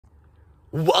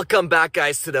Welcome back,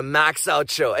 guys, to the Max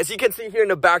Out Show. As you can see here in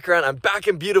the background, I'm back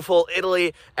in beautiful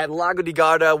Italy at Lago di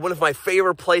Garda, one of my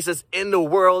favorite places in the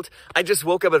world. I just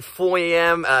woke up at 4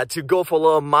 a.m. To go for a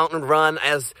little mountain run.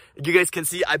 As you guys can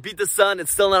see, I beat the sun.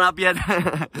 It's still not up yet.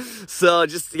 So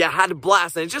had a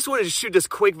blast. And I just wanted to shoot this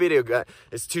quick video, guys,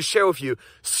 to share with you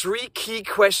 3 key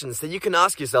questions that you can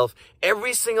ask yourself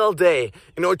every single day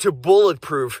in order to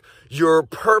bulletproof your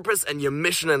purpose and your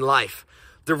mission in life.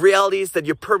 The reality is that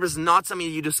your purpose is not something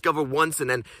that you discover once and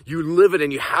then you live it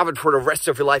and you have it for the rest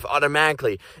of your life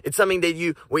automatically. It's something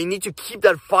that where you need to keep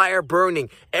that fire burning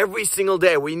every single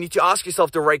day, where you need to ask yourself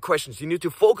the right questions. You need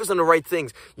to focus on the right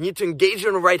things. You need to engage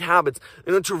in the right habits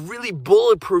in order to really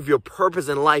bulletproof your purpose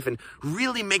in life and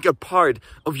really make it part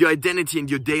of your identity in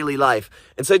your daily life.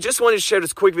 And so I just wanted to share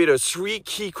this quick video, 3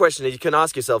 key questions that you can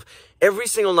ask yourself every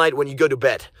single night when you go to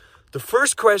bed. The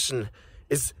first question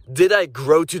is, did I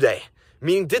grow today?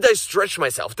 Meaning, did I stretch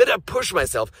myself? Did I push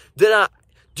myself? Did I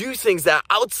do things that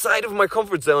are outside of my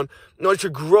comfort zone in order to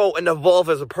grow and evolve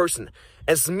as a person?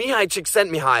 As Mihaly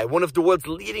Csikszentmihalyi, one of the world's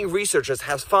leading researchers,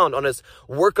 has found on his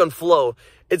work on flow,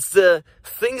 it's the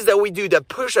things that we do that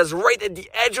push us right at the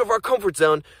edge of our comfort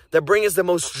zone that bring us the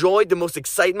most joy, the most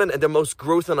excitement, and the most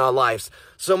growth in our lives.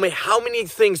 So how many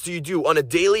things do you do on a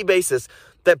daily basis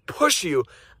that push you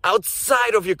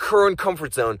outside of your current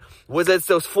comfort zone? Whether it's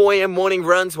those 4 a.m. morning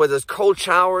runs, whether it's cold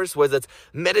showers, whether it's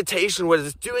meditation, whether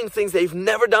it's doing things that you've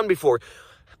never done before.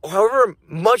 However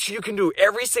much you can do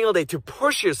every single day to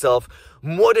push yourself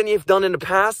more than you've done in the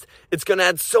past, it's going to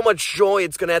add so much joy,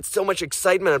 it's going to add so much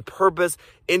excitement and purpose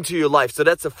into your life. So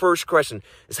that's the first question,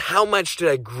 is how much did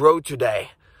I grow today?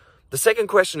 The second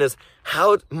question is,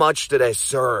 how much did I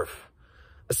serve?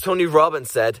 As Tony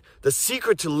Robbins said, the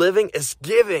secret to living is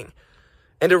giving.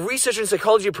 And the research in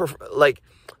psychology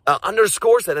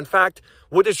underscores that. In fact,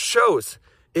 what it shows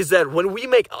is that when we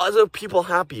make other people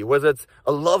happy, whether it's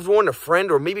a loved one, a friend,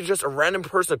 or maybe just a random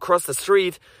person across the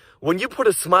street, when you put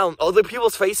a smile on other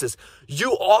people's faces,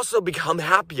 you also become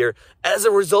happier as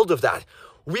a result of that.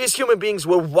 We as human beings,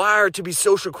 we're wired to be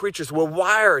social creatures. We're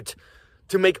wired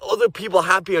to make other people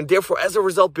happy, and therefore, as a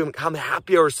result, become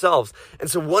happy ourselves.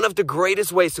 And so one of the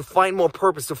greatest ways to find more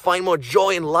purpose, to find more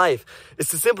joy in life, is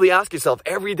to simply ask yourself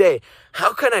every day,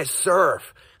 how can I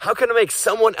serve? How can I make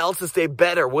someone else's day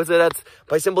better? Whether that's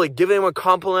by simply giving them a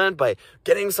compliment, by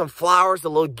getting some flowers, a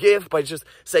little gift, by just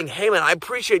saying, hey man, I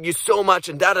appreciate you so much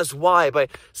and that is why, by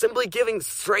simply giving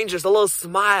strangers a little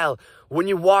smile when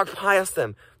you walk past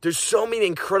them. There's so many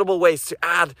incredible ways to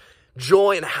add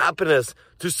joy and happiness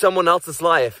to someone else's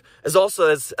life. As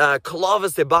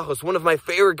Clovis de Bacchus, one of my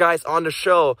favorite guys on the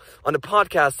show, on the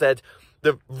podcast, said,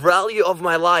 the value of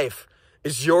my life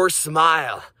is your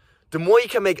smile. The more you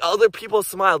can make other people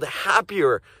smile, the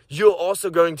happier you're also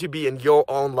going to be in your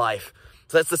own life.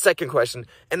 So that's the second question.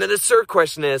 And then the third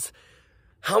question is,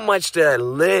 how much did I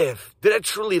live? Did I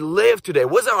truly live today?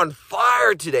 Was I on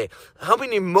fire today? How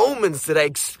many moments did I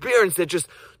experience that just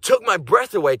took my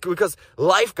breath away? Because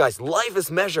life, guys, life is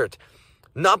measured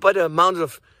not by the amount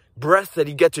of breath that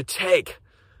you get to take,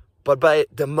 but by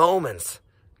the moments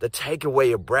that take away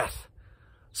your breath.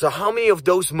 So how many of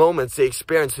those moments they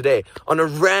experience today on a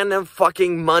random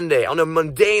fucking Monday, on a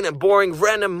mundane and boring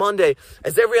random Monday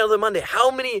as every other Monday?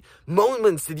 How many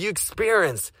moments did you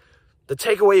experience that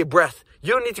take away your breath?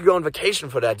 You don't need to go on vacation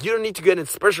for that. You don't need to get in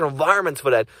special environments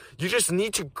for that. You just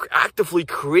need to actively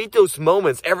create those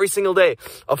moments every single day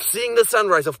of seeing the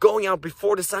sunrise, of going out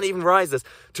before the sun even rises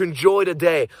to enjoy the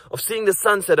day, of seeing the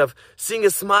sunset, of seeing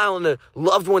a smile on a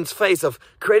loved one's face, of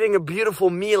creating a beautiful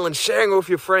meal and sharing it with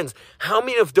your friends. How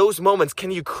many of those moments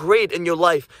can you create in your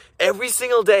life every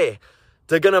single day?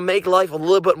 They're going to make life a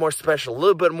little bit more special, a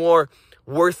little bit more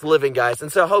worth living, guys.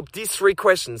 And so I hope these 3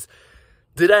 questions,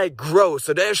 did I grow?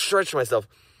 So did I stretch myself?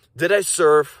 Did I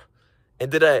serve?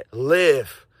 And did I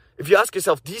live? If you ask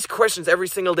yourself these questions every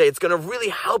single day, it's going to really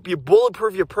help you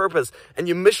bulletproof your purpose and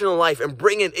your mission in life and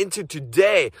bring it into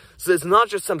today. So it's not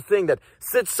just something that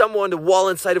sits somewhere on the wall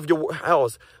inside of your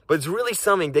house, but it's really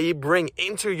something that you bring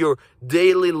into your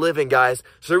daily living, guys.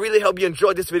 So I really hope you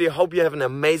enjoyed this video. Hope you have an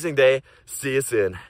amazing day. See you soon.